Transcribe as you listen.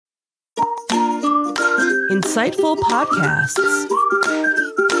Insightful podcasts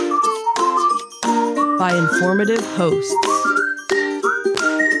by informative hosts.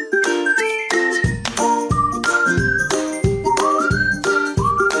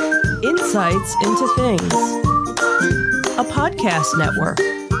 Insights into Things, a podcast network.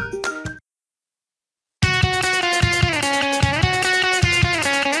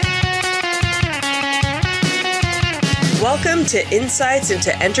 Welcome to Insights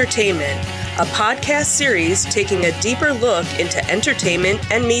into Entertainment, a podcast series taking a deeper look into entertainment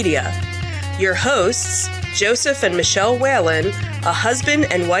and media. Your hosts, Joseph and Michelle Whalen, a husband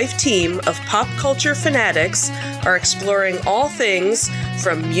and wife team of pop culture fanatics, are exploring all things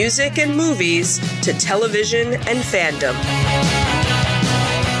from music and movies to television and fandom.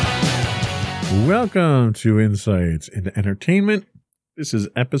 Welcome to Insights into Entertainment. This is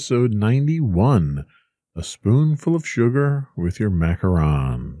episode 91, A Spoonful of Sugar with Your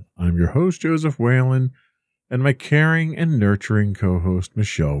Macaron. I'm your host, Joseph Whalen, and my caring and nurturing co-host,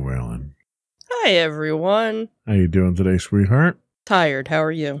 Michelle Whalen. Hi, everyone. How you doing today, sweetheart? Tired. How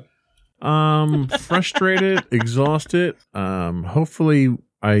are you? Frustrated, exhausted. Hopefully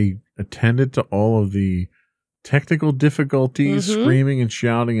I attended to all of the technical difficulties, screaming and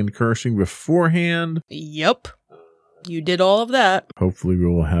shouting and cursing beforehand. Yep. You did all of that. Hopefully we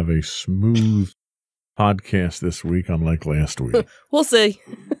will have a smooth podcast this week, unlike last week. We'll see.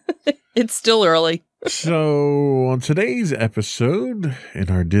 It's still early. So on today's episode, in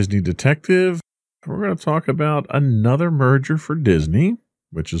our Disney Detective, we're going to talk about another merger for Disney,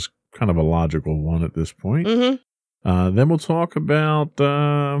 which is kind of a logical one at this point. Then we'll talk about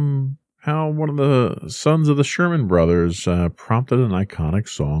how one of the sons of the Sherman brothers prompted an iconic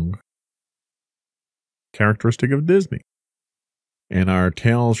song characteristic of Disney. In our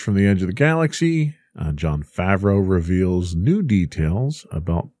Tales from the Edge of the Galaxy, Jon Favreau reveals new details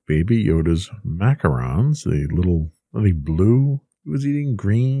about Baby Yoda's macarons. Are they blue? He was eating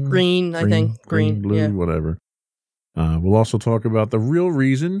green? Green, I think. Green, blue, yeah. Whatever. We'll also talk about the real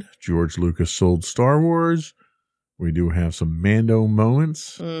reason George Lucas sold Star Wars. We do have some Mando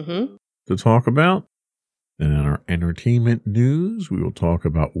moments to talk about. And in our entertainment news, we will talk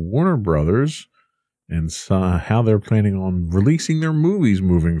about Warner Brothers and how they're planning on releasing their movies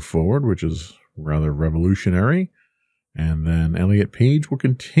moving forward, which is rather revolutionary. And then Elliot Page will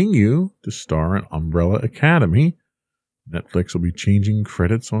continue to star in Umbrella Academy. Netflix will be changing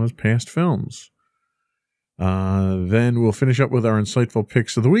credits on his past films. Then we'll finish up with our insightful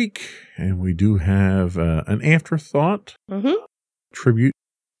picks of the week. And we do have an afterthought tribute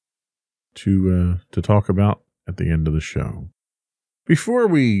to talk about at the end of the show. Before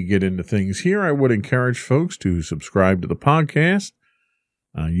we get into things here, I would encourage folks to subscribe to the podcast.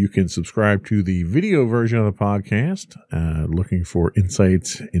 You can subscribe to the video version of the podcast, looking for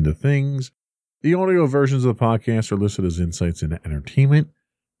Insights into Things. The audio versions of the podcast are listed as Insights into Entertainment.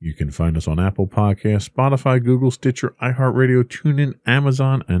 You can find us on Apple Podcasts, Spotify, Google, Stitcher, iHeartRadio, TuneIn,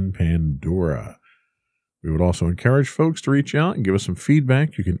 Amazon, and Pandora. We would also encourage folks to reach out and give us some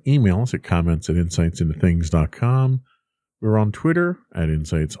feedback. You can email us at comments@insightsintothings.com. We're on Twitter at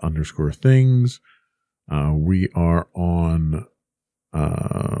Insights_things. We are on...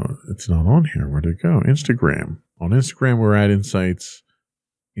 it's not on here. Where'd it go? Instagram. On Instagram, we're at Insights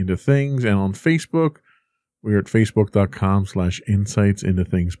into Things. And on Facebook, we're at facebook.com/Insights into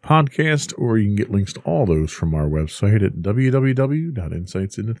Things podcast. Or you can get links to all those from our website at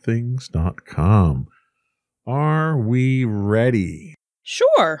www.insightsintothings.com. Are we ready?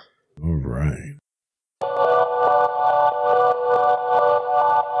 Sure. All right.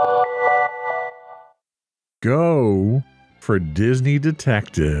 Go for Disney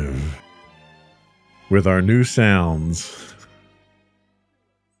Detective with our new sounds.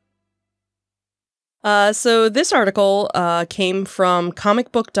 So this article came from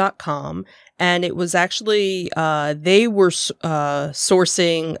comicbook.com, and it was actually, they were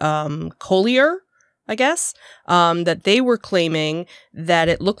sourcing Collier, I guess, that they were claiming that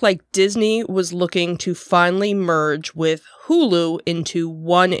it looked like Disney was looking to finally merge with Hulu into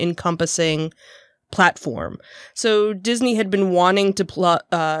one encompassing platform. So Disney had been wanting to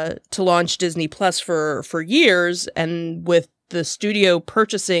launch Disney Plus for years, and with the studio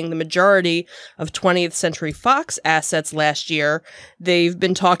purchasing the majority of 20th Century Fox assets last year, they've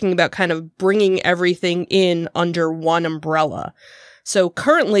been talking about kind of bringing everything in under one umbrella. So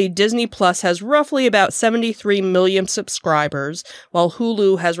currently, Disney Plus has roughly about 73 million subscribers, while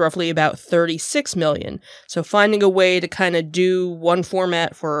Hulu has roughly about 36 million. So finding a way to kind of do one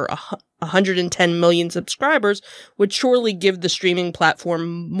format for 110 million subscribers would surely give the streaming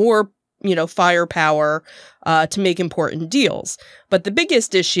platform more, firepower to make important deals. But the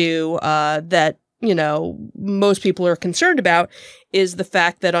biggest issue that most people are concerned about is the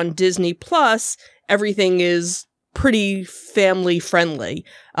fact that on Disney Plus, everything is pretty family friendly.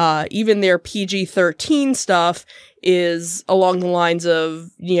 Even their PG-13 stuff is along the lines of,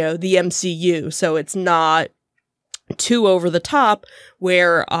 the MCU. So it's not too over the top,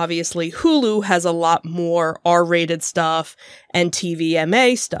 where obviously Hulu has a lot more R-rated stuff and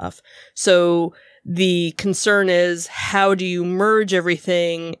TVMA stuff. So the concern is, how do you merge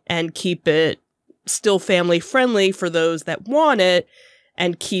everything and keep it still family friendly for those that want it,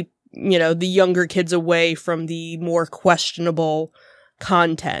 and keep, the younger kids away from the more questionable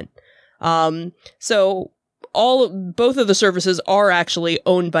content. So both of the services are actually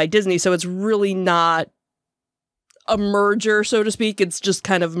owned by Disney, so it's really not a merger, so to speak. It's just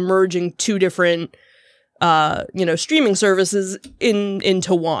kind of merging two different, streaming services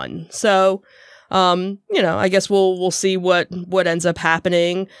into one. So, I guess we'll see what ends up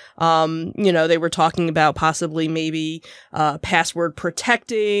happening. They were talking about possibly maybe password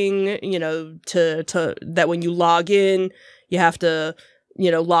protecting, to that when you log in, you have to,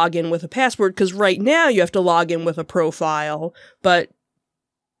 log in with a password, because right now you have to log in with a profile, but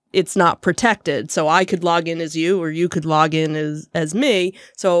it's not protected. So I could log in as you, or you could log in as me.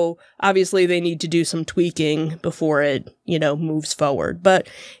 So obviously they need to do some tweaking before it, moves forward. But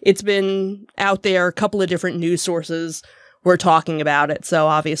it's been out there. A couple of different news sources were talking about it. So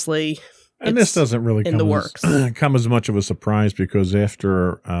obviously, and this doesn't really in the works. Come as much of a surprise, because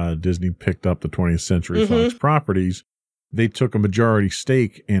after Disney picked up the 20th Century Fox properties, they took a majority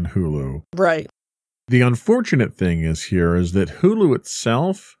stake in Hulu. Right. The unfortunate thing is that Hulu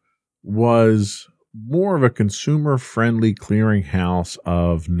itself was more of a consumer-friendly clearinghouse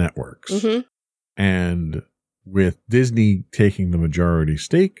of networks. And with Disney taking the majority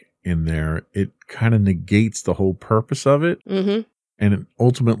stake in there, it kind of negates the whole purpose of it. And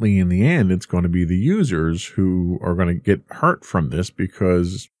ultimately, in the end, it's going to be the users who are going to get hurt from this,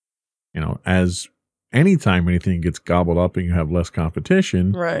 because, as anytime anything gets gobbled up and you have less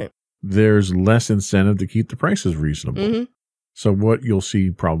competition, right, there's less incentive to keep the prices reasonable. So what you'll see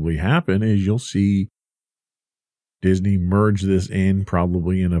probably happen is you'll see Disney merge this in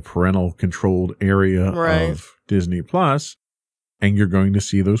probably in a parental controlled area of Disney Plus, and you're going to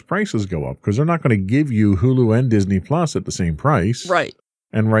see those prices go up, because they're not going to give you Hulu and Disney Plus at the same price. Right.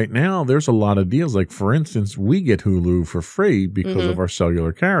 And right now there's a lot of deals. Like, for instance, we get Hulu for free because of our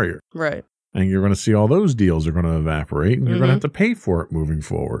cellular carrier. Right. And you're going to see all those deals are going to evaporate, and you're going to have to pay for it moving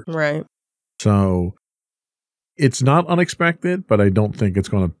forward. Right. So it's not unexpected, but I don't think it's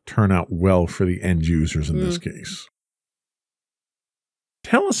going to turn out well for the end users in this case.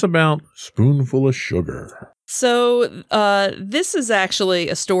 Tell us about Spoonful of Sugar. So this is actually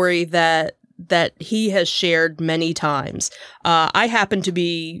a story that he has shared many times. I happen to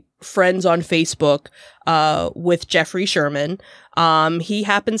be friends on Facebook with Jeffrey Sherman. He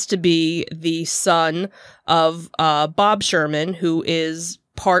happens to be the son of Bob Sherman, who is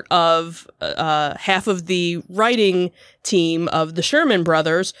part of half of the writing team of the Sherman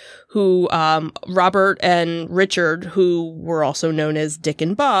Brothers, who Robert and Richard, who were also known as Dick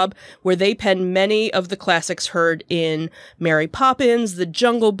and Bob, where they penned many of the classics heard in Mary Poppins, The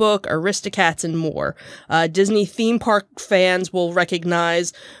Jungle Book, Aristocats, and more. Disney theme park fans will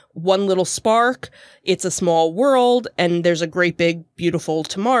recognize One Little Spark, It's a Small World, and There's a Great Big Beautiful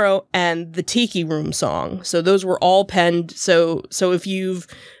Tomorrow, and the Tiki Room song. So those were all penned. So if you've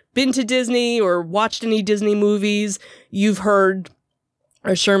been to Disney or watched any Disney movies, you've heard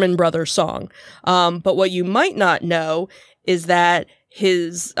a Sherman Brothers song. But what you might not know is that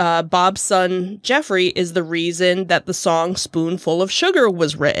his Bob's son Jeffrey is the reason that the song Spoonful of Sugar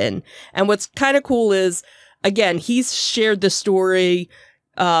was written. And what's kind of cool is, again, he's shared this story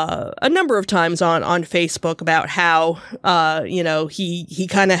a number of times on Facebook about how he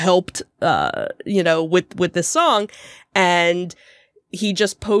kind of helped with this song, and he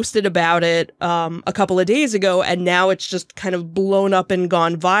just posted about it a couple of days ago, and now it's just kind of blown up and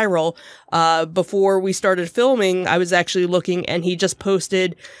gone viral. Before we started filming, I was actually looking, and he just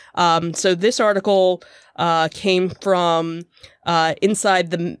posted. So this article came from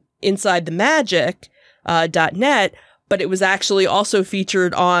InsideTheMagic.net, but it was actually also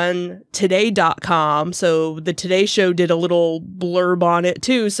featured on Today.com. So the Today Show did a little blurb on it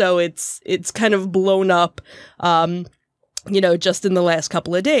too. So it's kind of blown up. Just in the last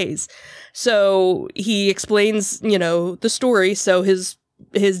couple of days. So he explains, the story. So his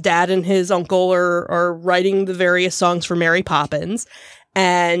dad and his uncle are writing the various songs for Mary Poppins.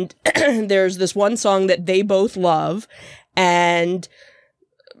 And there's this one song that they both love. And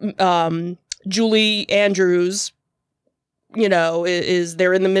Julie Andrews is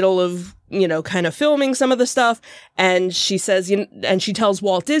they're in the middle of, kind of filming some of the stuff. And she says, and she tells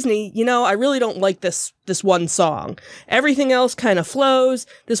Walt Disney, I really don't like this one song. Everything else kind of flows.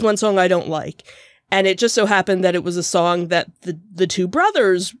 This one song I don't like. And it just so happened that it was a song that the two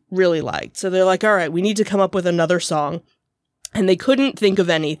brothers really liked. So they're like, all right, we need to come up with another song. And they couldn't think of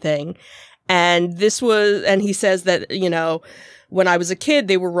anything. And he says that, when I was a kid,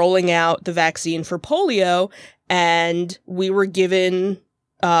 they were rolling out the vaccine for polio, and we were given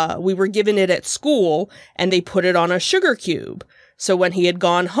it at school, and they put it on a sugar cube. So when he had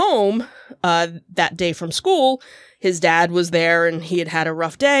gone home that day from school, his dad was there, and he had a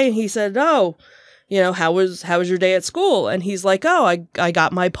rough day, and he said, "Oh, how was your day at school?" And he's like, "Oh, I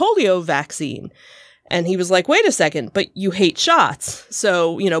got my polio vaccine." And he was like, "Wait a second, but you hate shots."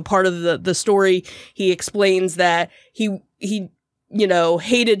 So, part of the story, he explains that he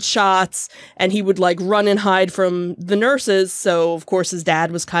hated shots, and he would like run and hide from the nurses. So, of course, his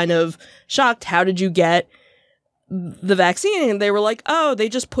dad was kind of shocked. "How did you get the vaccine?" And they were like, "Oh, they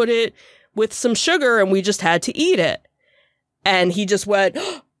just put it with some sugar and we just had to eat it." And he just went,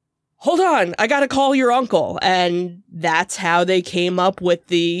 "Hold on, I gotta call your uncle." And that's how they came up with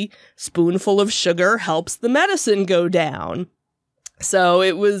the spoonful of sugar helps the medicine go down. So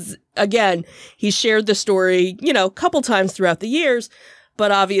it was, again, he shared the story, a couple times throughout the years,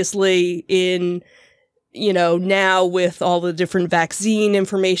 but obviously now with all the different vaccine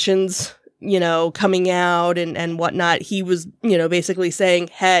informations, coming out and whatnot, he was, basically saying,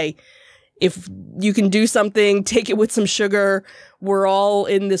 hey, if you can do something, take it with some sugar. We're all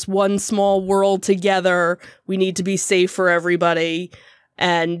in this one small world together. We need to be safe for everybody.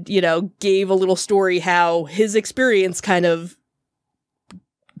 And, gave a little story how his experience kind of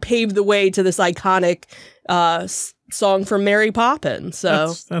paved the way to this iconic song from Mary Poppins.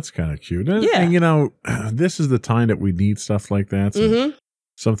 So that's kind of cute. Yeah. And, this is the time that we need stuff like that.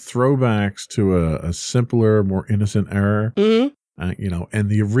 Some throwbacks to a simpler, more innocent era. And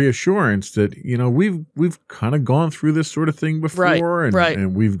the reassurance that, we've kind of gone through this sort of thing before,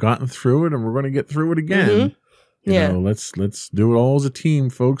 and we've gotten through it, and we're going to get through it again. Let's do it all as a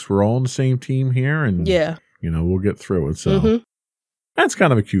team, folks. We're all on the same team here, and we'll get through it. So that's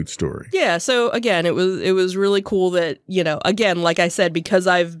kind of a cute story. Yeah. So again, it was really cool that, again, like I said, because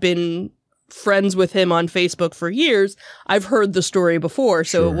I've been friends with him on Facebook for years, I've heard the story before,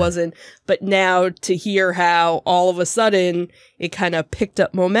 so It wasn't, but now to hear how all of a sudden it kind of picked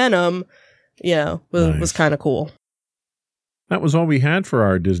up momentum, was kind of cool. That was all we had for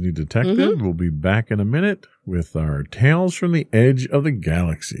our Disney Detective. We'll be back in a minute with our Tales from the Edge of the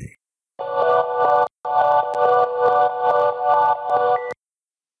Galaxy.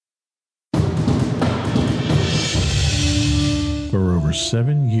 For over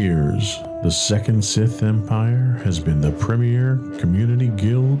 7 years, the Second Sith Empire has been the premier community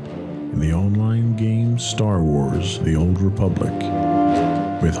guild in the online game Star Wars: The Old Republic.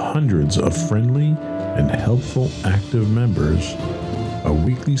 With hundreds of friendly and helpful active members, a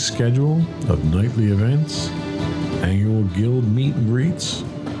weekly schedule of nightly events, annual guild meet and greets,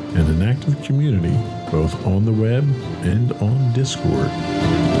 and an active community both on the web and on Discord.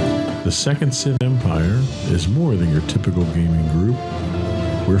 The Second Sith Empire is more than your typical gaming group.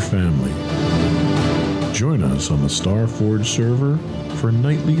 We're family. Join us on the Starforge server for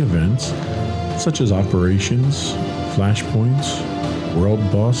nightly events such as operations, flashpoints, world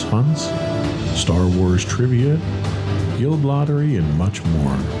boss hunts, Star Wars trivia, guild lottery, and much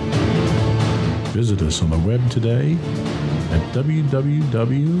more. Visit us on the web today at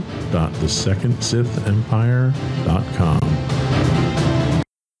www.thesecondsithempire.com.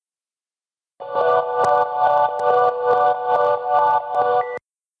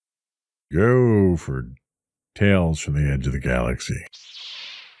 Go for Tales from the Edge of the Galaxy.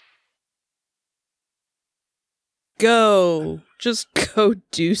 Go. Just go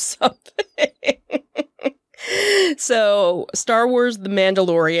do something. So, Star Wars The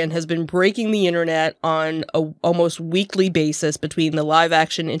Mandalorian has been breaking the internet on a almost weekly basis between the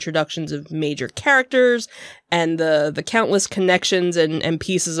live-action introductions of major characters and the countless connections and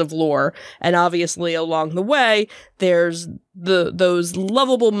pieces of lore. And obviously, along the way, there's those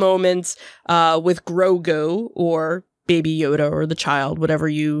lovable moments with Grogu, or Baby Yoda, or the child, whatever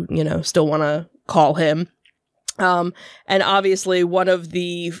you still want to call him. And obviously, one of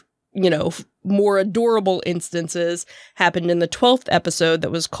the more adorable instances happened in the 12th episode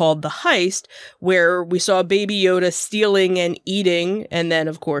that was called The Heist, where we saw Baby Yoda stealing and eating, and then,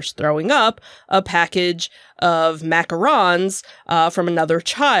 of course, throwing up, a package of macarons from another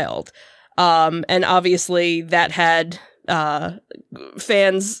child. And obviously that had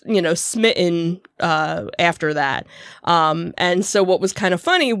fans, smitten after that. And so what was kind of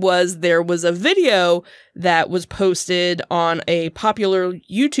funny was there was a video that was posted on a popular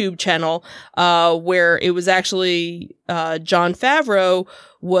YouTube channel where it was actually Jon Favreau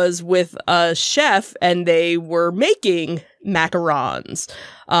was with a chef and they were making macarons.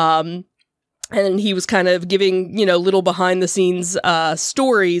 And he was kind of giving, little behind the scenes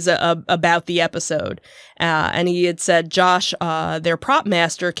stories about the episode. And he had said, Josh, their prop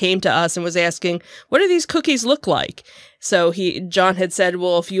master, came to us and was asking, what do these cookies look like? So Jon had said,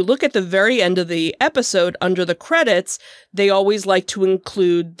 well, if you look at the very end of the episode under the credits, they always like to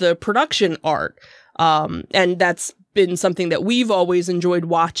include the production art. And that's been something that we've always enjoyed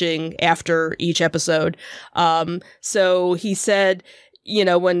watching after each episode. So he said,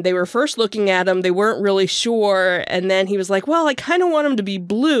 when they were first looking at him, they weren't really sure. And then he was like, well, I kind of want him to be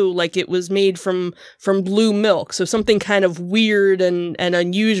blue, like it was made from blue milk. So something kind of weird and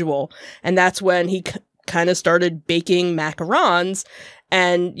unusual. And that's when he kind of started baking macarons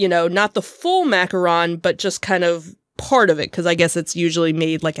and, not the full macaron, but just kind of part of it. Cause I guess it's usually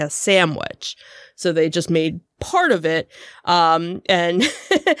made like a sandwich. So they just made part of it. And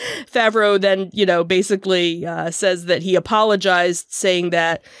Favreau then, basically says that he apologized, saying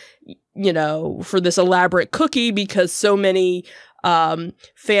that, for this elaborate cookie, because so many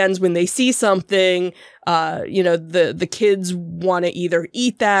fans, when they see something, the kids want to either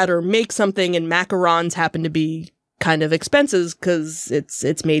eat that or make something, and macarons happen to be kind of expensive because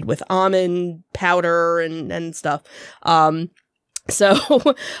it's made with almond powder and stuff. So,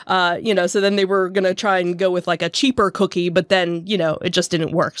 so then they were going to try and go with like a cheaper cookie, but then, it just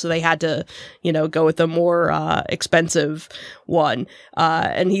didn't work. So they had to, go with a more expensive one.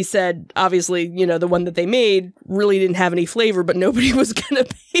 And he said, obviously, the one that they made really didn't have any flavor, but nobody was going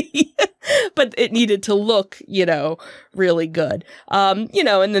to pay. But it needed to look, really good.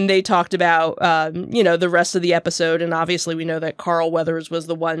 And then they talked about, the rest of the episode. And obviously we know that Carl Weathers was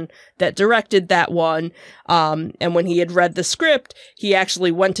the one that directed that one. And when he had read the script, he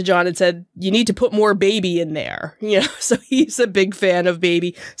actually went to Jon and said, you need to put more Baby in there. So he's a big fan of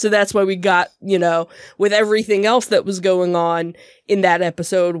Baby. So that's why we got, with everything else that was going on in that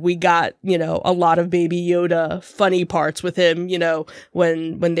episode, we got, a lot of Baby Yoda funny parts with him,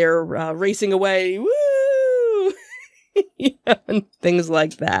 when they're racing away, woo, and things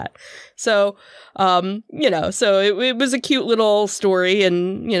like that. So, so it was a cute little story.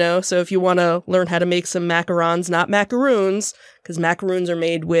 And, so if you want to learn how to make some macarons, not macaroons, because macaroons are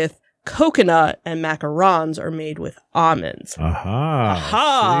made with coconut and macarons are made with almonds.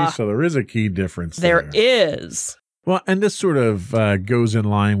 Aha. See, so there is a key difference there. There is. Well, and this sort of goes in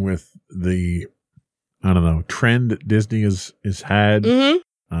line with the, trend that Disney has had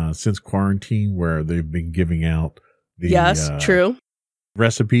since quarantine, where they've been giving out the true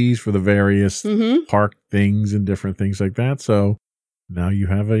recipes for the various park things and different things like that. So now you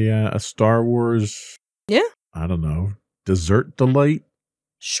have a Star Wars, dessert delight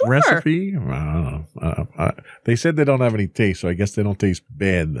recipe. I don't know. They said they don't have any taste, so I guess they don't taste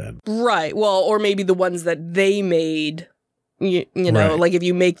bad then. Right. Well, or maybe the ones that they made, right. Like if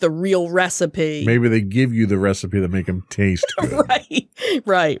you make the real recipe. Maybe they give you the recipe that make them taste good.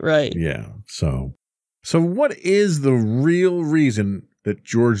 Right. Yeah. So what is the real reason that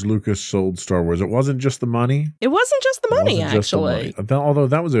George Lucas sold Star Wars? It wasn't just the money? It wasn't just the money, actually. Although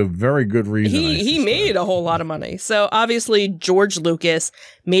that was a very good reason. He made a whole lot of money. So obviously George Lucas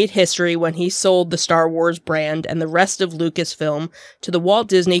made history when he sold the Star Wars brand and the rest of Lucasfilm to the Walt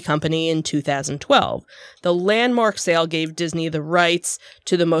Disney Company in 2012. The landmark sale gave Disney the rights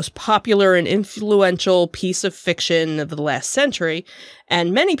to the most popular and influential piece of fiction of the last century,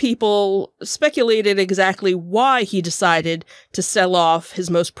 and many people speculated exactly why he decided to sell off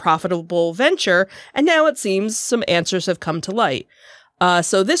his most profitable venture, and now it seems some answers have come to light.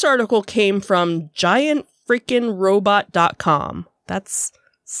 So this article came from giantfreakinrobot.com. That's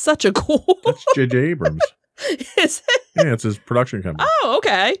such a cool... That's J.J. Abrams. Is it? Yeah, it's his production company. Oh,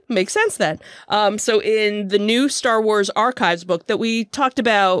 okay. Makes sense then. So in the new Star Wars Archives book that we talked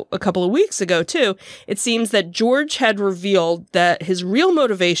about a couple of weeks ago, too, it seems that George had revealed that his real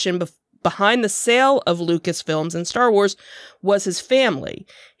motivation behind the sale of Lucasfilms and Star Wars was his family.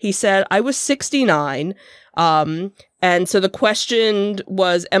 He said, I was 69, and so the question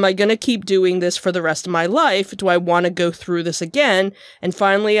was, am I going to keep doing this for the rest of my life? Do I want to go through this again? And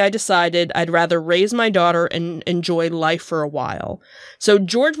finally, I decided I'd rather raise my daughter and enjoy life for a while. So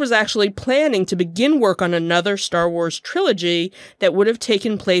George was actually planning to begin work on another Star Wars trilogy that would have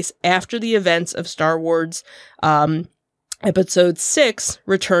taken place after the events of Star Wars Episode 6,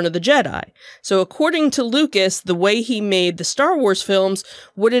 Return of the Jedi. So according to Lucas, the way he made the Star Wars films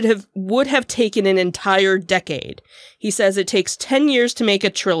would have taken an entire decade. He says it takes 10 years to make a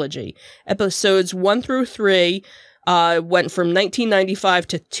trilogy. Episodes 1 through 3 went from 1995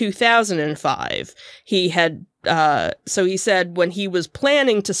 to 2005. He said when he was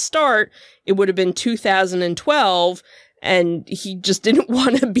planning to start, it would have been 2012, and he just didn't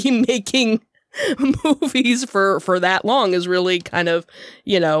want to be making movies for that long is really kind of,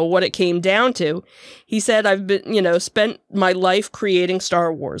 what it came down to. He said, I've been, spent my life creating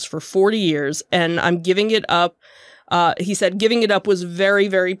Star Wars for 40 years and I'm giving it up. He said giving it up was very,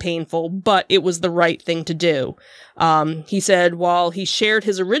 very painful, but it was the right thing to do. He said while he shared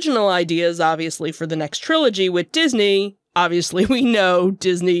his original ideas, obviously, for the next trilogy with Disney, obviously we know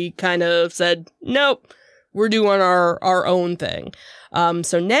Disney kind of said, nope, we're doing our own thing.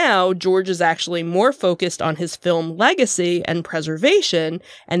 So now George is actually more focused on his film legacy and preservation,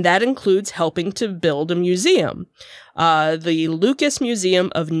 and that includes helping to build a museum, the Lucas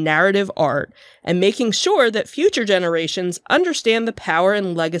Museum of Narrative Art, and making sure that future generations understand the power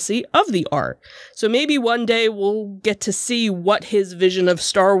and legacy of the art. So maybe one day we'll get to see what his vision of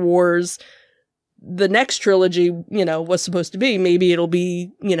Star Wars, the next trilogy, was supposed to be. Maybe it'll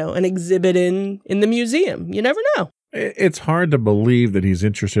be, an exhibit in the museum. You never know. It's hard to believe that he's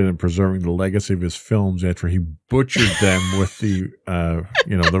interested in preserving the legacy of his films after he butchered them with the,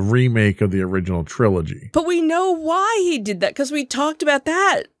 the remake of the original trilogy. But we know why he did that, because we talked about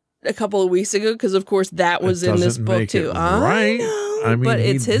that a couple of weeks ago, because, of course, that was in this book, too. Right. I mean, but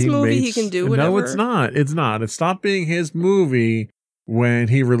it's his movie. He can do whatever. No, it's not. It's not. It stopped being his movie when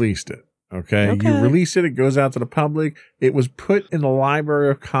he released it. Okay? You release it. It goes out to the public. It was put in the Library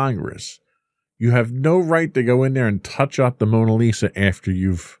of Congress. You have no right to go in there and touch up the Mona Lisa after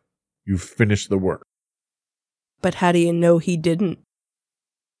you've finished the work. But how do you know he didn't?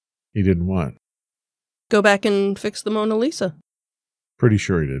 He didn't what? Go back and fix the Mona Lisa. Pretty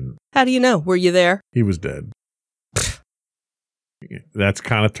sure he didn't. How do you know? Were you there? He was dead. That's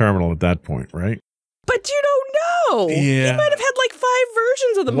kind of terminal at that point, right? But you don't know. Yeah. He might have had like 5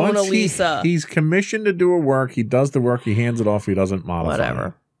 versions of the Mona Lisa. He's commissioned to do a work. He does the work. He hands it off. He doesn't modify Whatever.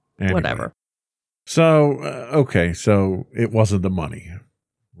 it. Anyway. Whatever. So, so it wasn't the money.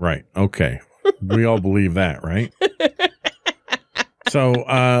 Right. Okay. We all believe that, right?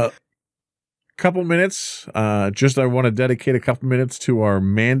 So, couple minutes. I want to dedicate a couple minutes to our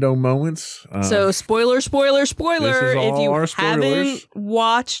Mando moments. So, spoiler. This is all If you our spoilers. haven't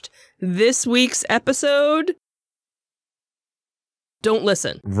watched this week's episode, don't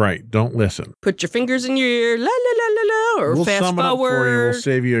listen. Right. Don't listen. Put your fingers in your ear, la la la la la, or we'll fast sum it up forward. for you. We'll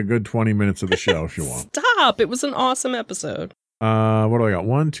save you a good 20 minutes of the show if you want. Stop! It was an awesome episode. What do I got?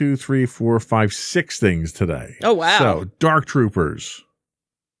 1, 2, 3, 4, 5, 6 things today. Oh wow! So, Dark Troopers.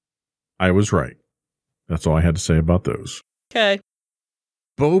 I was right. That's all I had to say about those. Okay.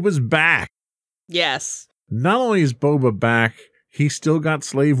 Boba's back. Yes. Not only is Boba back, he still got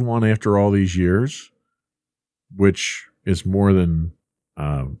Slave One after all these years, which is more than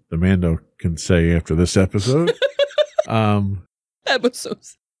the Mando can say after this episode.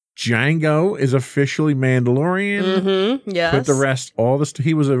 Episodes. Django is officially Mandalorian. Mm-hmm. Yes. Put the rest, all this.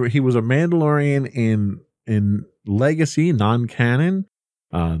 He was a Mandalorian in Legacy, non-canon.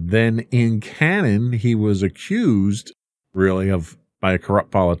 Then in canon, he was accused, really, by a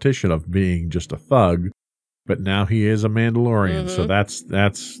corrupt politician of being just a thug. But now he is a Mandalorian, so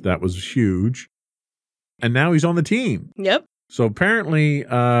that was huge. And now he's on the team. Yep. So apparently,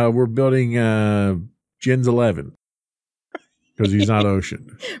 we're building Jin's 11 because he's not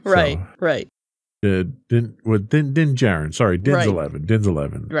Ocean. Right. Din Djarin. Sorry, Din's right. 11. Din's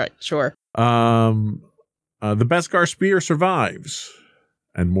 11. Right. Sure. The Beskar spear survives,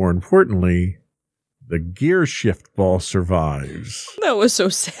 and more importantly, the gear shift ball survives. That was so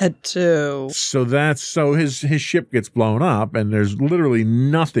sad too. So his ship gets blown up, and there's literally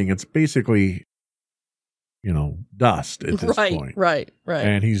nothing. It's basically, dust at this point. Right.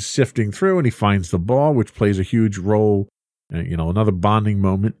 And he's sifting through, and he finds the ball, which plays a huge role. Another bonding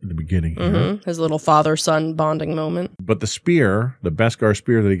moment in the beginning. Mm-hmm. His little father-son bonding moment. But the spear, the Beskar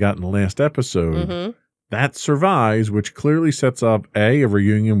spear that he got in the last episode, that survives, which clearly sets up a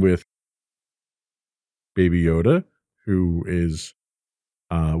reunion with Baby Yoda, who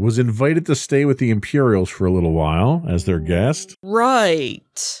was invited to stay with the Imperials for a little while as their guest.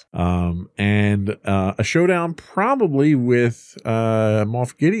 Right. And a showdown probably with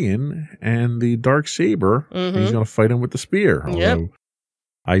Moff Gideon and the Darksaber. He's going to fight him with the spear. Although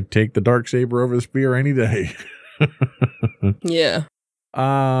I'd take the Darksaber over the spear any day. Yeah.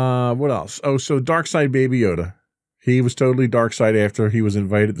 What else? Oh, so Darkside Baby Yoda He was totally Darkseid after he was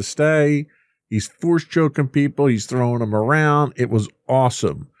invited to stay. He's force choking people. He's throwing them around. It was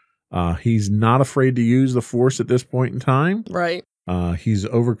awesome. He's not afraid to use the Force at this point in time. Right. He's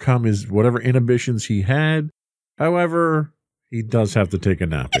overcome his whatever inhibitions he had. However, he does have to take a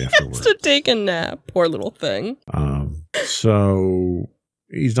nap afterwards. He has to take a nap. Poor little thing. So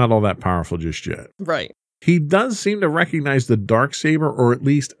he's not all that powerful just yet. Right. He does seem to recognize the Darksaber, or at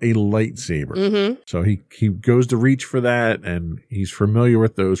least a lightsaber. Mm-hmm. So he goes to reach for that, and he's familiar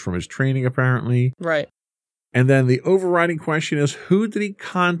with those from his training, apparently. Right. And then the overriding question is, who did he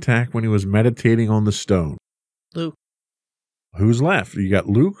contact when he was meditating on the stone? Luke. Who's left? You got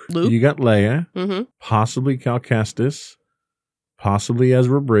Luke. You got Leia. Mm-hmm. Possibly Cal Kestis. Possibly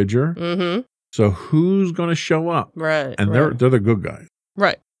Ezra Bridger. Mm-hmm. So who's going to show up? Right. And they're the good guys.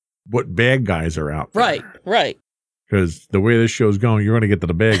 Right. What bad guys are out there? Right. Because the way this show's going, you're going to get to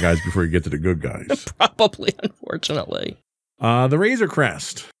the bad guys before you get to the good guys. Probably, unfortunately. The Razor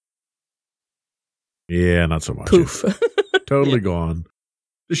Crest. Yeah, not so much. Poof. Totally gone.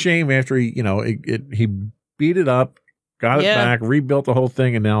 It's a shame after he beat it up, got it back, rebuilt the whole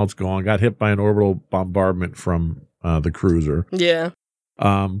thing, and now it's gone. Got hit by an orbital bombardment from the cruiser. Yeah.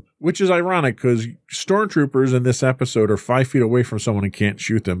 Which is ironic because stormtroopers in this episode are 5 feet away from someone and can't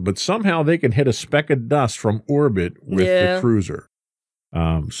shoot them, but somehow they can hit a speck of dust from orbit with the cruiser.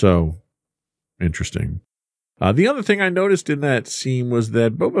 So interesting. The other thing I noticed in that scene was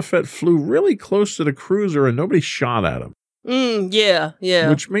that Boba Fett flew really close to the cruiser and nobody shot at him. Yeah.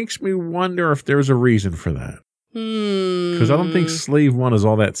 Which makes me wonder if there's a reason for that. Because I don't think Slave One is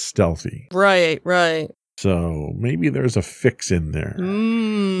all that stealthy. Right. So maybe there's a fix in there.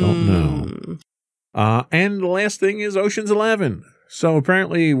 Don't know. And the last thing is Ocean's 11. So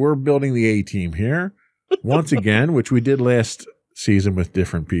apparently we're building the A-team here once again, which we did last season with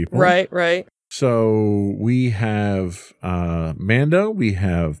different people. Right. So we have Mando, we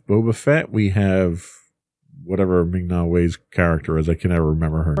have Boba Fett, we have whatever Ming-Na Wen's character is. I can never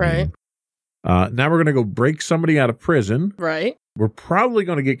remember her name. Now we're going to go break somebody out of prison. Right. We're probably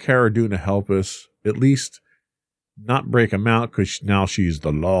going to get Cara Dune to help us, at least not break him out, because now she's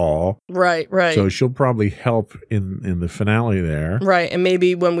the law. Right. So she'll probably help in the finale there. Right, and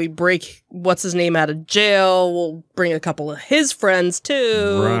maybe when we break what's-his-name out of jail, we'll bring a couple of his friends,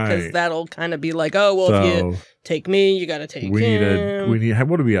 too, because that'll kind of be like, if you take me, you got to take him. We need.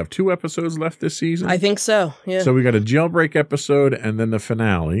 What do we have, 2 episodes left this season? I think so, yeah. So we got a jailbreak episode and then the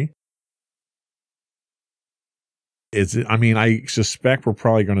finale. I suspect we're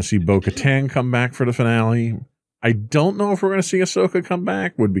probably going to see Bo-Katan come back for the finale. I don't know if we're going to see Ahsoka come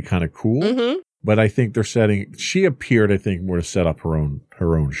back. Would be kind of cool. Mm-hmm. But I think they're setting. She appeared, I think, more to set up her own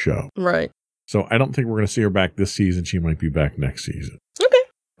show. Right. So I don't think we're going to see her back this season. She might be back next season. Okay.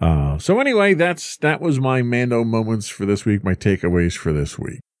 So anyway, that was my Mando moments for this week. My takeaways for this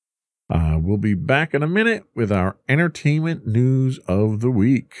week. We'll be back in a minute with our entertainment news of the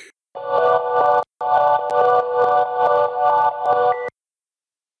week.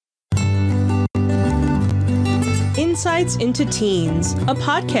 Insights into Teens, a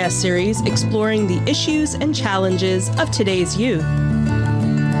podcast series exploring the issues and challenges of today's youth.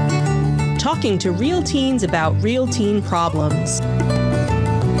 Talking to real teens about real teen problems.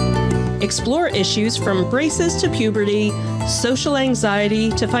 Explore issues from braces to puberty, social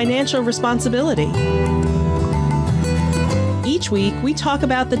anxiety to financial responsibility. Each week, we talk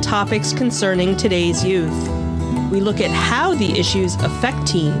about the topics concerning today's youth. We look at how the issues affect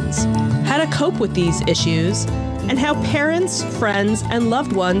teens, how to cope with these issues, and how parents, friends, and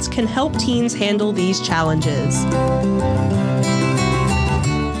loved ones can help teens handle these challenges.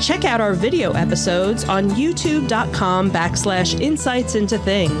 Check out our video episodes on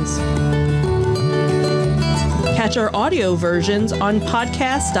youtube.com/insightsintothings. Catch our audio versions on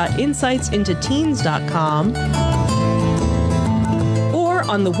podcast.insightsintoteens.com or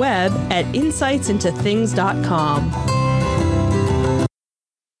on the web at insightsintothings.com.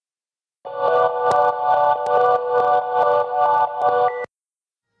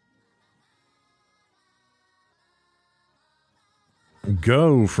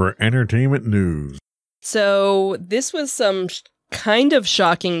 Go for entertainment news. So this was some kind of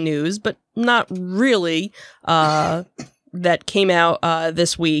shocking news, but not really, that came out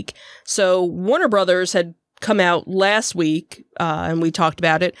this week. So Warner Brothers had come out last week, and we talked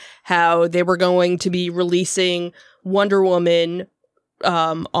about it, how they were going to be releasing Wonder Woman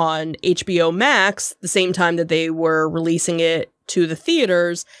on HBO Max the same time that they were releasing it to the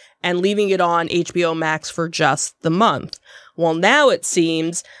theaters and leaving it on HBO Max for just the month. Well, now it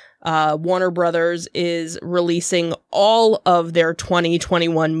seems Warner Brothers is releasing all of their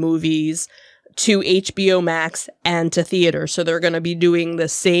 2021 movies to HBO Max and to theaters. So they're going to be doing the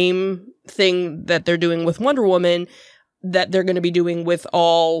same thing that they're doing with Wonder Woman, that they're going to be doing with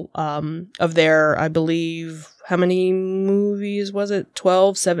all of their, I believe, how many movies was it?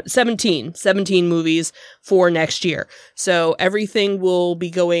 17 movies for next year. So everything will be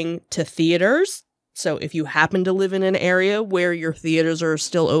going to theaters. So if you happen to live in an area where your theaters are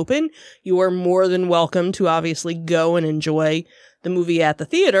still open, you are more than welcome to obviously go and enjoy the movie at the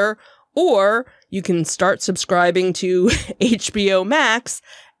theater, or you can start subscribing to HBO Max,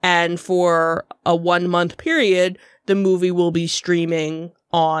 and for a 1-month period, the movie will be streaming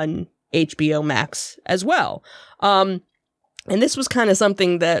on HBO Max as well. And this was kind of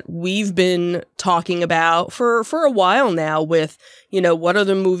something that we've been talking about for a while now with, what are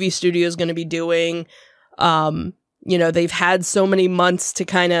the movie studios going to be doing? They've had so many months to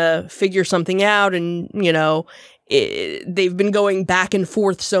kind of figure something out, and, they've been going back and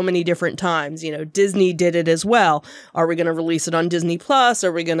forth so many different times. Disney did it as well. Are we going to release it on Disney Plus?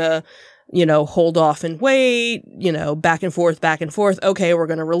 Are we going to, hold off and wait, back and forth. Okay, we're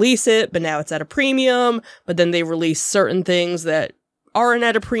going to release it, but now it's at a premium. But then they release certain things that aren't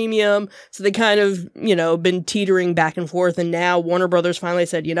at a premium. So they kind of, been teetering back and forth. And now Warner Brothers finally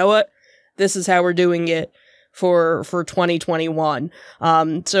said, you know what? This is how we're doing it for 2021.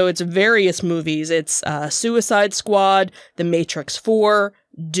 So it's various movies. It's Suicide Squad, The Matrix 4,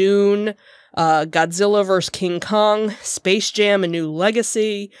 Dune, Godzilla vs. King Kong, Space Jam: A New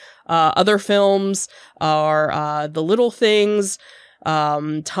Legacy. Other films are The Little Things,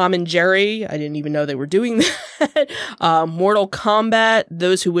 Tom and Jerry. I didn't even know they were doing that. Mortal Kombat,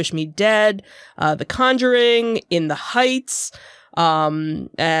 Those Who Wish Me Dead, The Conjuring, In the Heights,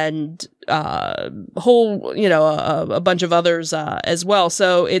 and whole, a bunch of others as well.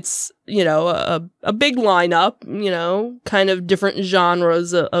 So it's, a big lineup, kind of different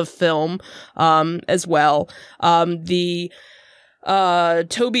genres of film as well.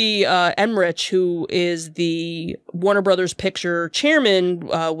 Toby Emmerich, who is the Warner Brothers Picture chairman,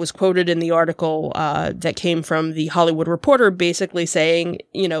 was quoted in the article that came from the Hollywood Reporter, basically saying,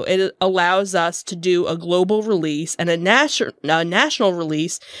 it allows us to do a global release and a national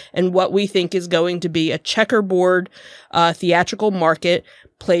release, and what we think is going to be a checkerboard theatrical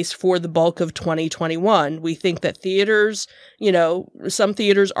marketplace for the bulk of 2021. We think that theaters, some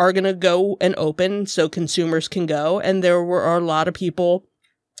theaters are going to go and open so consumers can go, and there are a lot of people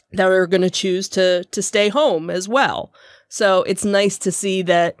that are going to choose to stay home as well. So it's nice to see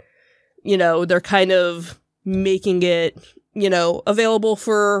that, they're kind of making it, available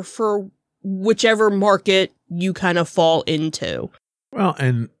for whichever market you kind of fall into. Well,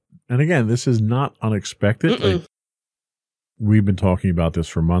 and again, this is not unexpected. Like, we've been talking about this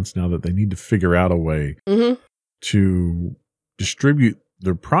for months now, that they need to figure out a way to distribute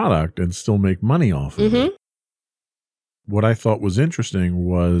their product and still make money off of it. What I thought was interesting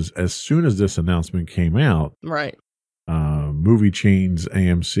was, as soon as this announcement came out, right, movie chains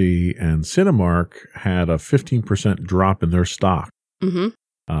AMC and Cinemark had a 15% drop in their stock.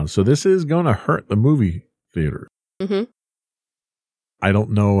 So this is going to hurt the movie theater. I don't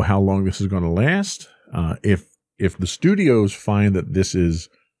know how long this is going to last. If the studios find that this is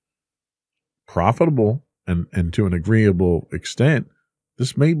profitable and to an agreeable extent,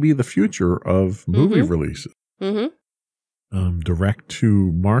 this may be the future of movie releases. Direct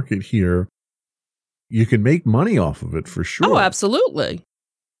to market here, you can make money off of it for sure. Oh, absolutely.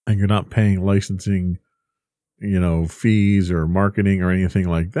 And you're not paying licensing, fees or marketing or anything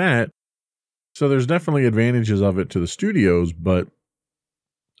like that. So there's definitely advantages of it to the studios, but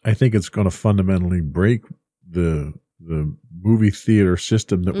I think it's going to fundamentally break the movie theater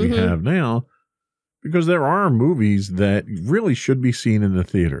system that we have now, because there are movies that really should be seen in the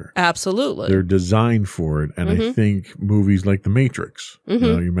theater. Absolutely. They're designed for it. And I think movies like The Matrix,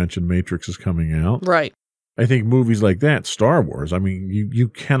 you mentioned Matrix is coming out. Right. I think movies like that, Star Wars, I mean, you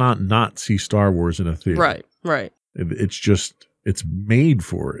cannot not see Star Wars in a theater. Right. It's made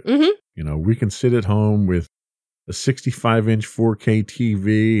for it. We can sit at home with a 65-inch 4K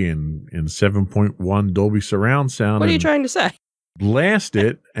TV and 7.1 Dolby surround sound. What are you trying to say? Blast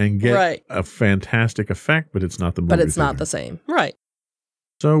it and get a fantastic effect, but it's not the movie. But it's not the same. Right.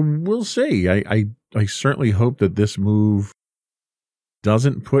 So we'll see. I certainly hope that this move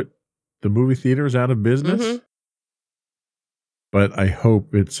doesn't put the movie theaters out of business. But I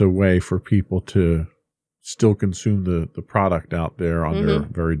hope it's a way for people to still consume the product out there under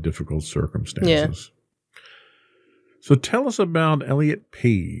very difficult circumstances. So tell us about Elliot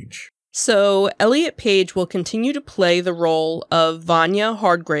Page. So Elliot Page will continue to play the role of Vanya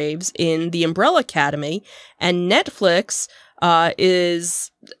Hardgraves in The Umbrella Academy, and Netflix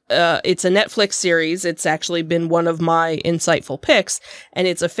is it's a Netflix series. It's actually been one of my insightful picks, and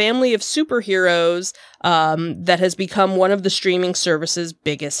it's a family of superheroes that has become one of the streaming service's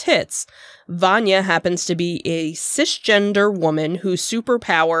biggest hits. Vanya happens to be a cisgender woman whose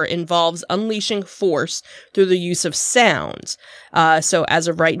superpower involves unleashing force through the use of sounds. So as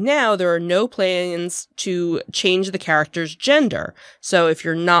of right now, there are no plans to change the character's gender. So if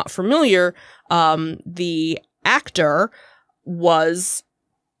you're not familiar, the actor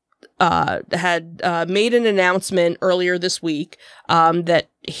had made an announcement earlier this week that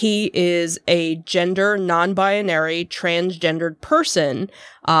he is a gender non-binary transgendered person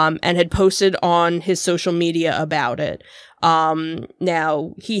and had posted on his social media about it.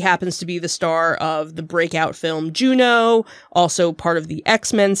 Now, he happens to be the star of the breakout film Juno, also part of the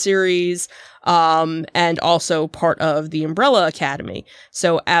X-Men series, and also part of the Umbrella Academy.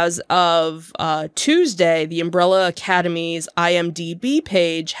 So as of Tuesday, the Umbrella Academy's IMDb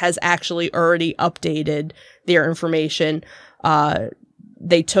page has actually already updated their information.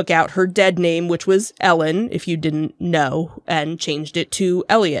 They took out her dead name, which was Ellen, if you didn't know, and changed it to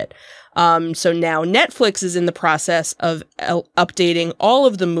Elliot. So now Netflix is in the process of updating all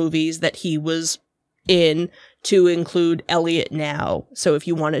of the movies that he was in to include Elliot now. So if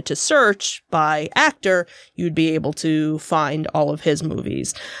you wanted to search by actor, you'd be able to find all of his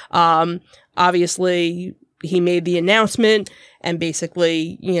movies. Obviously, he made the announcement, and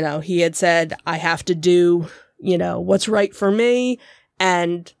basically, he had said, I have to do, what's right for me.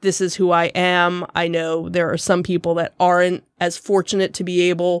 And this is who I am. I know there are some people that aren't as fortunate to be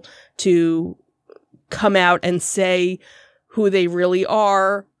able to come out and say who they really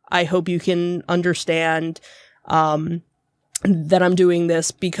are. I hope you can understand that I'm doing this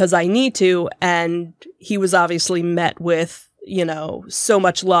because I need to. And he was obviously met with, so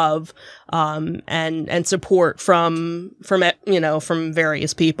much love and support from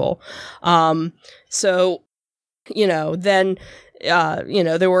various people. So, then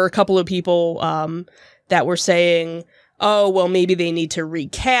there were a couple of people that were saying, oh, well, maybe they need to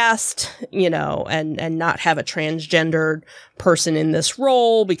recast, and not have a transgendered person in this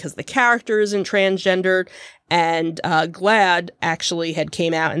role because the character isn't transgendered. And GLAAD actually had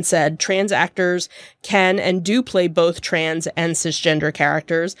came out and said trans actors can and do play both trans and cisgender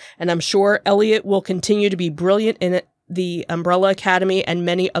characters. And I'm sure Elliot will continue to be brilliant in it. The Umbrella Academy and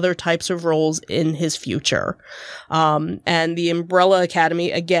many other types of roles in his future. And the Umbrella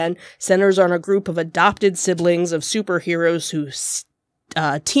Academy, again, centers on a group of adopted siblings of superheroes who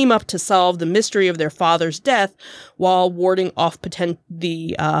team up to solve the mystery of their father's death while warding off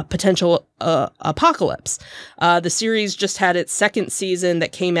the potential apocalypse. The series just had its second season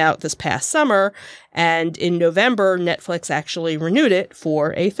that came out this past summer, and in November, Netflix actually renewed it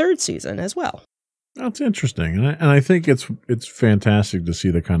for a third season as well. That's interesting, and I think it's fantastic to see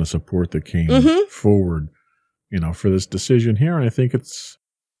the kind of support that came forward, for this decision here. And I think it's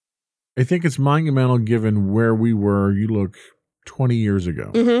monumental given where we were. You look 20 years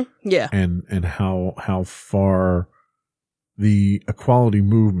ago, yeah, and how far the equality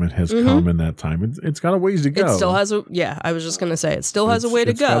movement has come in that time. It's got a ways to go. It still has I was just going to say it still has a way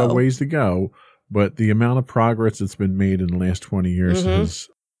to go. It's got a ways to go, but the amount of progress that's been made in the last 20 years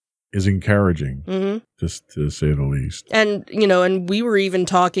is encouraging, just to say the least. And, and we were even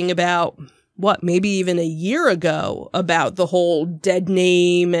talking about, maybe even a year ago about the whole dead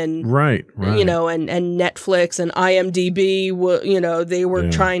name and, right. and Netflix and IMDb, they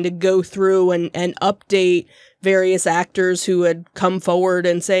were trying to go through and update various actors who had come forward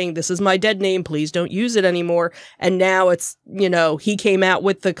and saying, this is my dead name, please don't use it anymore. And now it's, he came out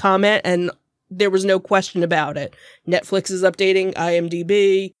with the comment and there was no question about it. Netflix is updating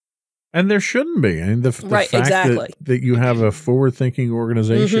IMDb. And there shouldn't be. I mean, the fact that you have a forward-thinking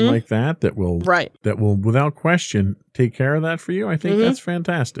organization like that will without question take care of that for you, I think that's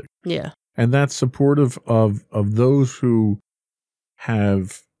fantastic. Yeah. And that's supportive of those who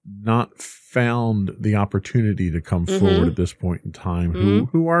have not found the opportunity to come forward at this point in time,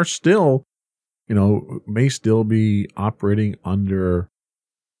 who are still, may still be operating under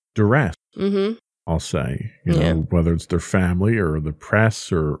duress. I'll say, whether it's their family or the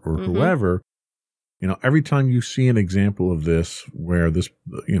press or whoever, every time you see an example of this where this,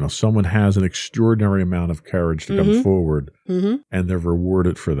 someone has an extraordinary amount of courage to come forward and they're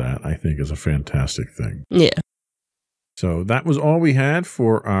rewarded for that, I think is a fantastic thing. Yeah. So that was all we had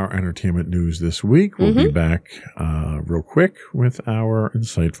for our entertainment news this week. We'll be back real quick with our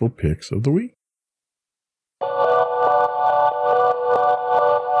insightful picks of the week.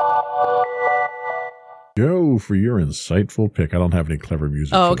 Go for your insightful pick. I don't have any clever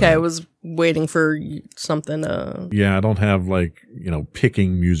music. Oh, okay. That. I was waiting for something. Yeah, I don't have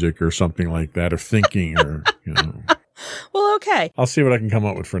picking music or something like that, or thinking or Well, okay. I'll see what I can come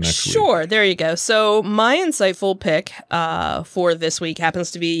up with for next week. Sure, there you go. So my insightful pick for this week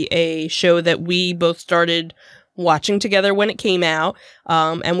happens to be a show that we both started watching together when it came out,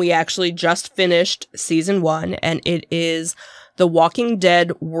 and we actually just finished season 1, and it is The Walking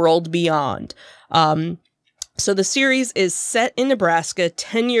Dead World Beyond. So the series is set in Nebraska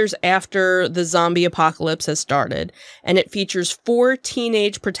 10 years after the zombie apocalypse has started, and it features 4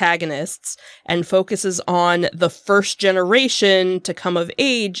 teenage protagonists and focuses on the first generation to come of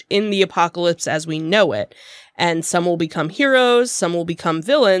age in the apocalypse as we know it. And some will become heroes, some will become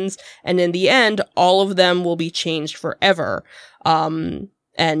villains, and in the end, all of them will be changed forever.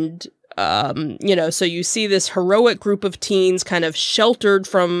 So you see this heroic group of teens kind of sheltered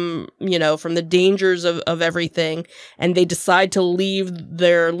from the dangers of everything, and they decide to leave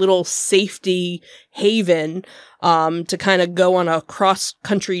their little safety haven to kind of go on a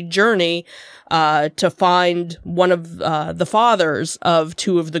cross-country journey to find one of the fathers of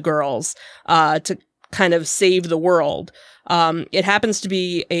 2 of the girls to kind of save the world. It happens to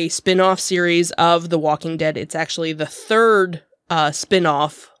be a spin-off series of The Walking Dead. It's actually the 3rd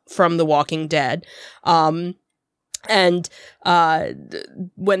spin-off from The Walking Dead. When they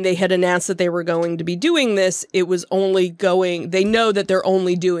had announced that they were going to be doing this, it was they know that they're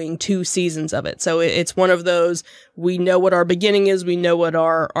only doing 2 seasons of it. So it's one of those, we know what our beginning is, we know what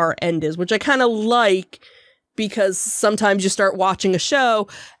our end is, which I kind of like, because sometimes you start watching a show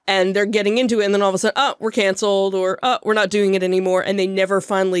and they're getting into it and then all of a sudden, oh, we're canceled, or oh, we're not doing it anymore. And they never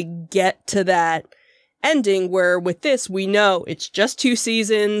finally get to that ending, where with this, we know it's just 2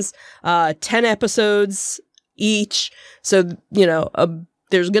 seasons, 10 episodes each. So,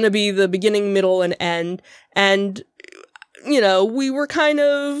 there's going to be the beginning, middle, and end. And, we were kind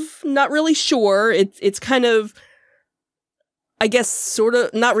of not really sure. It's kind of, I guess, sort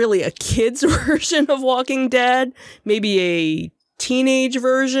of not really a kid's version of Walking Dead, maybe a teenage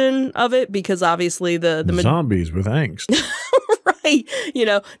version of it, because obviously the zombies with angst. Right.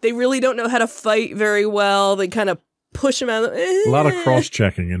 They really don't know how to fight very well. They kind of push them out. A lot of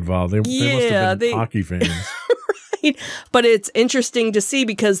cross-checking involved. They must have been hockey fans. Right. But it's interesting to see,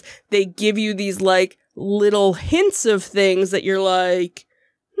 because they give you these little hints of things that you're like,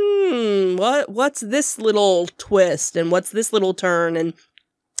 what's this little twist and what's this little turn? And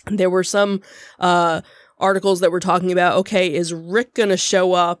there were some articles that were talking about, okay, is Rick going to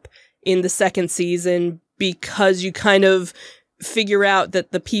show up in the 2nd season? Because you kind of figure out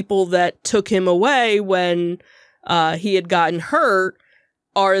that the people that took him away when he had gotten hurt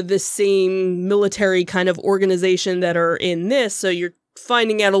are the same military kind of organization that are in this. So you're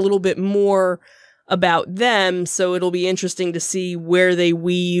finding out a little bit more about them. So it'll be interesting to see where they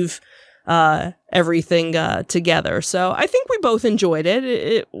weave everything together. So I think we both enjoyed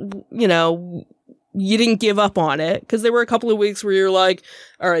it. You didn't give up on it, because there were a couple of weeks where you're like,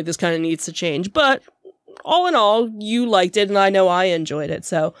 all right, this kind of needs to change. But all in all, you liked it, and I know I enjoyed it.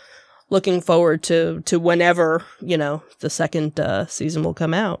 So looking forward to whenever, the 2nd season will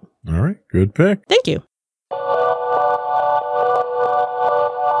come out. All right. Good pick. Thank you.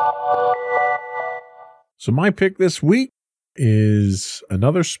 So my pick this week is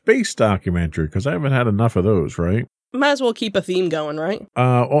another space documentary, because I haven't had enough of those, right? Might as well keep a theme going, right?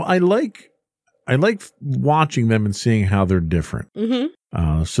 Well, I like watching them and seeing how they're different.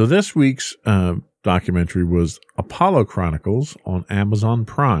 Mm-hmm. So this week's documentary was Apollo Chronicles on Amazon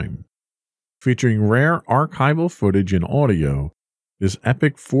Prime. Featuring rare archival footage and audio, this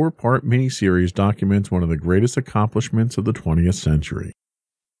epic 4-part miniseries documents one of the greatest accomplishments of the 20th century.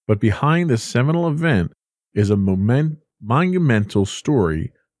 But behind this seminal event is a monumental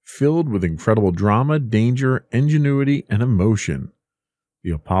story filled with incredible drama, danger, ingenuity, and emotion.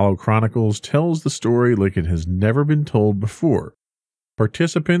 The Apollo Chronicles tells the story like it has never been told before.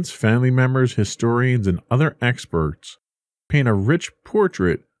 Participants, family members, historians, and other experts paint a rich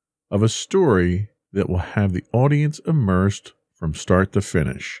portrait of a story that will have the audience immersed from start to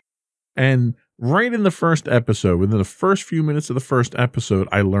finish. And right in the first episode, within the first few minutes of the first episode,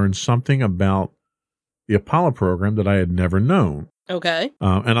 I learned something about the Apollo program that I had never known. Okay.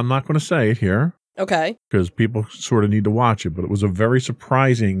 And I'm not going to say it here. Okay. Because people sort of need to watch it, but it was a very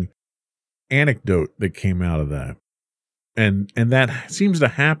surprising anecdote that came out of that. And that seems to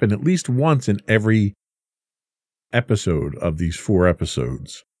happen at least once in every episode of these 4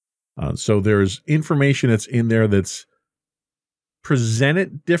 episodes. So there's information that's in there that's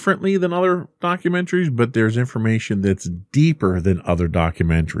presented differently than other documentaries, but there's information that's deeper than other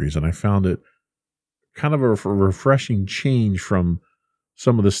documentaries. And I found it kind of a refreshing change from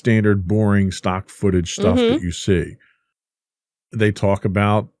some of the standard boring stock footage stuff that you see. They talk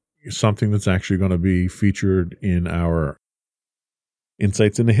about something that's actually going to be featured in our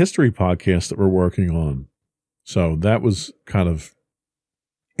Insights into History podcast that we're working on. So that was kind of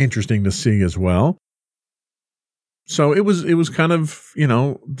interesting to see as well. So it was kind of,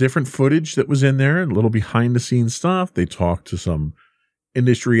 different footage that was in there, a little behind the scenes stuff. They talked to some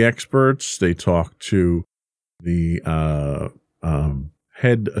industry experts. They talked to the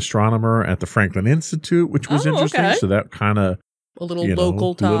head astronomer at the Franklin Institute, which was interesting. Okay. So that kind of a little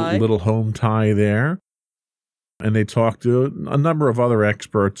local tie, little home tie there. And they talked to a number of other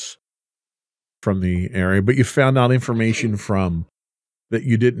experts from the area, but you found out information from that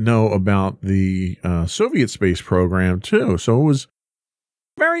you didn't know about the Soviet space program too. So it was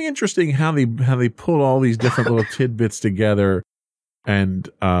very interesting how they pulled all these different little tidbits together and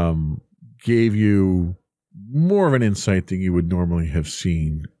gave you more of an insight than you would normally have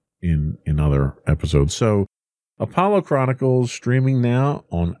seen in other episodes. So Apollo Chronicles streaming now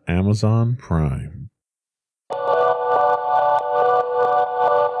on Amazon Prime.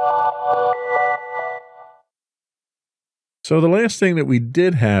 So the last thing that we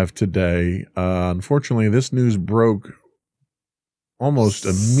did have today, unfortunately, this news broke almost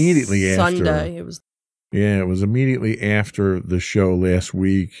immediately after. Sunday. It was immediately after the show last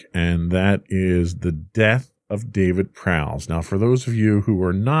week, and that is the death of David Prowse. Now, for those of you who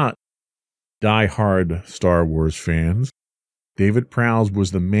are not diehard Star Wars fans, David Prowse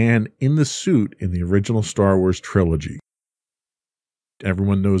was the man in the suit in the original Star Wars trilogy.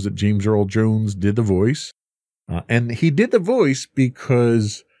 Everyone knows that James Earl Jones did the voice. And he did the voice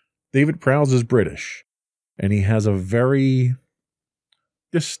because David Prowse is British, and he has a very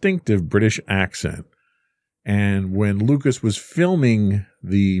distinctive British accent. And when Lucas was filming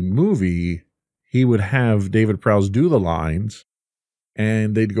the movie, he would have David Prowse do the lines,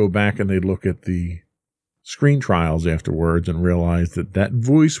 and they'd go back and they'd look at the screen trials afterwards and realize that that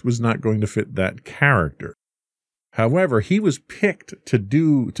voice was not going to fit that character. However, he was picked to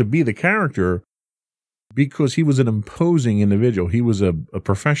be the character because he was an imposing individual. He was a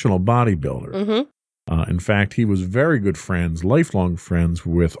professional bodybuilder. Mm-hmm. In fact, he was very good friends, lifelong friends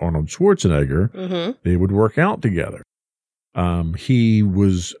with Arnold Schwarzenegger. Mm-hmm. They would work out together. He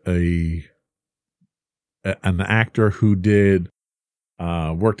was an actor who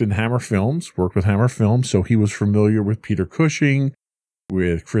worked in Hammer Films, worked with Hammer Films, so he was familiar with Peter Cushing,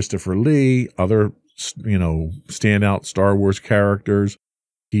 with Christopher Lee, other standout Star Wars characters.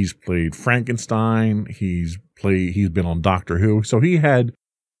 He's played Frankenstein. He's been on Doctor Who. So he had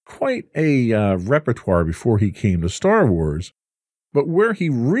quite a repertoire before he came to Star Wars. But where he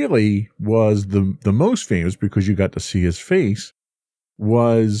really was the most famous, because you got to see his face,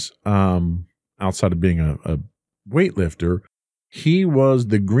 was outside of being a weightlifter, he was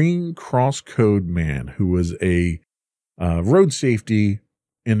the Green Cross Code man, who was a road safety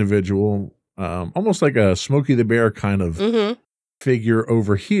individual, almost like a Smokey the Bear kind of figure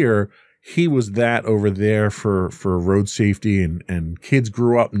over here. He was that over there for road safety, and kids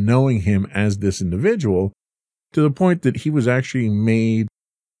grew up knowing him as this individual, to the point that he was actually made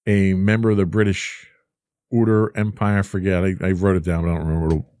a member of the British Order Empire. I forget. I wrote it down, but I don't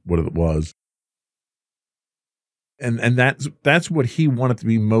remember what it was. And that's what he wanted to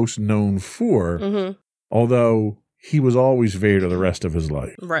be most known for, although he was always Vader the rest of his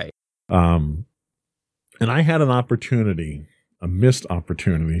life. Right. And I had a missed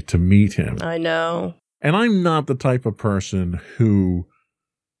opportunity to meet him. I know. And I'm not the type of person who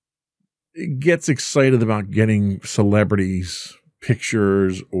gets excited about getting celebrities'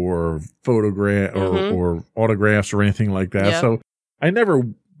 pictures or photograph or autographs or anything like that. Yep. So I never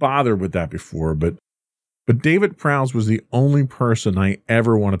bothered with that before, but David Prowse was the only person I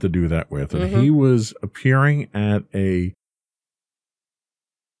ever wanted to do that with. And he was appearing at It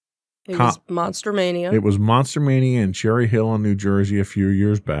was Monster Mania. It was Monster Mania in Cherry Hill in New Jersey a few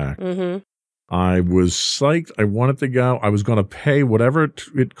years back. I was psyched. I wanted to go. I was going to pay whatever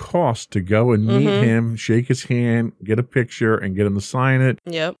it cost to go and meet him, shake his hand, get a picture, and get him to sign it.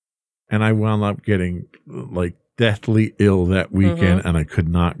 Yep. And I wound up getting deathly ill that weekend, and I could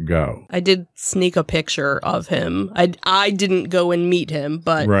not go. I did sneak a picture of him. I didn't go and meet him,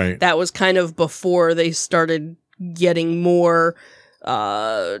 but that was kind of before they started getting more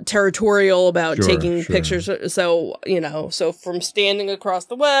territorial about taking pictures. So, so from standing across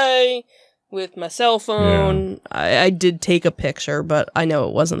the way with my cell phone, I did take a picture, but I know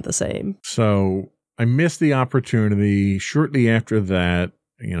it wasn't the same. So I missed the opportunity. Shortly after that,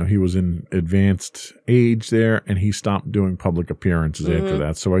 he was in advanced age there, and he stopped doing public appearances after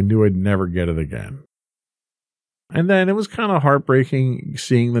that. So I knew I'd never get it again. And then it was kind of heartbreaking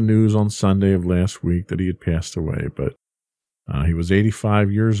seeing the news on Sunday of last week that he had passed away. But he was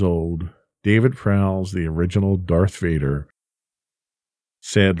 85 years old. David Prowse, the original Darth Vader,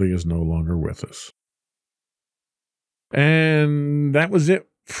 sadly is no longer with us. And that was it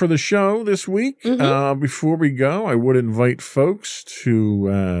for the show this week. Before we go, I would invite folks to,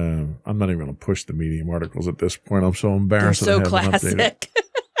 I'm not even going to push the Medium articles at this point. I'm so embarrassed. They're so classic.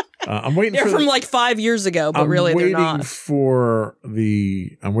 I'm waiting. They're from like 5 years ago, but really they're not.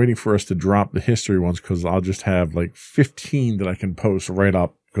 I'm waiting for us to drop the history ones because I'll just have like 15 that I can post right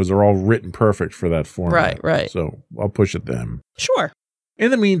up because they're all written perfect for that format. Right. So I'll push it then. Sure. In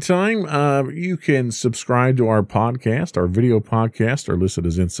the meantime, you can subscribe to our podcast. Our video podcasts are listed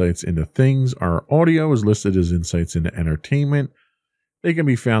as Insights into Things. Our audio is listed as Insights into Entertainment. They can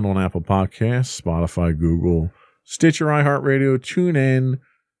be found on Apple Podcasts, Spotify, Google, Stitcher, iHeartRadio, TuneIn,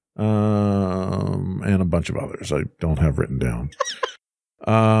 and a bunch of others I don't have written down.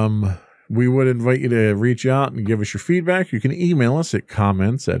 We would invite you to reach out and give us your feedback. You can email us at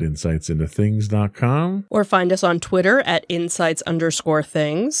comments@insightsintothings.com. Or find us on Twitter at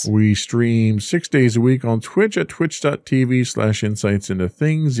insights_things. We stream 6 days a week on Twitch at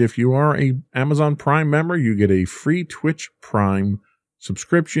twitch.tv/insightsintothings. If you are a Amazon Prime member, you get a free Twitch Prime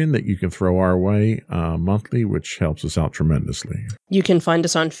subscription that you can throw our way monthly, which helps us out tremendously. You can find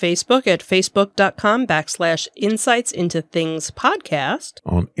us on Facebook at facebook.com/insightsintothingspodcast.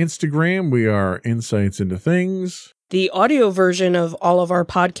 On Instagram, we are Insights Into Things. The audio version of all of our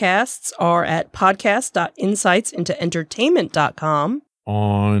podcasts are at podcast.insightsintoentertainment.com.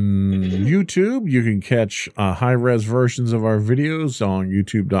 On YouTube, you can catch high-res versions of our videos on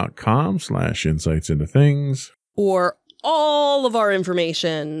youtube.com/insightsintothings. Or all of our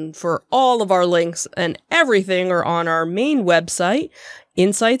information for all of our links and everything are on our main website,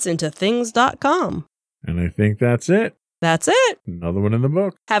 insightsintothings.com. And I think that's it. That's it. Another one in the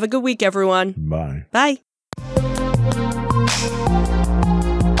book. Have a good week, everyone. Bye. Bye.